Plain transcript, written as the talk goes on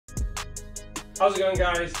How's it going,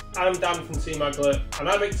 guys? I'm Dan from Team Aglet, and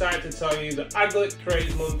I'm excited to tell you that Aglet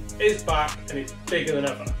Creators Month is back and it's bigger than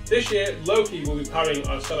ever. This year, Løci will be powering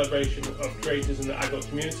our celebration of creators in the Aglet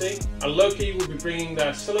community, and Løci will be bringing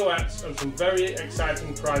their silhouettes and some very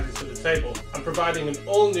exciting prizes to the table, and providing an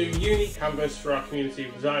all-new unique canvas for our community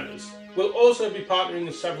of designers. We'll also be partnering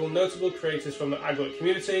with several notable creators from the Aglet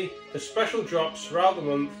community for special drops throughout the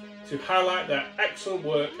month to highlight their excellent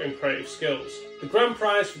work and creative skills. The grand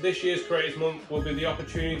prize for this year's Creators Month will be the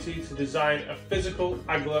opportunity to design a physical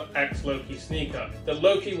Aglet x Løci sneaker that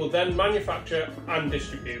Løci will then manufacture and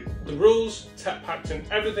distribute. The rules, tech packs and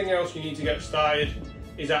everything else you need to get started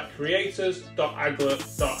is at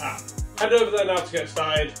creators.aglet.app. Head over there now to get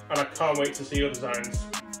started, and I can't wait to see your designs.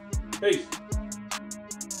 Peace!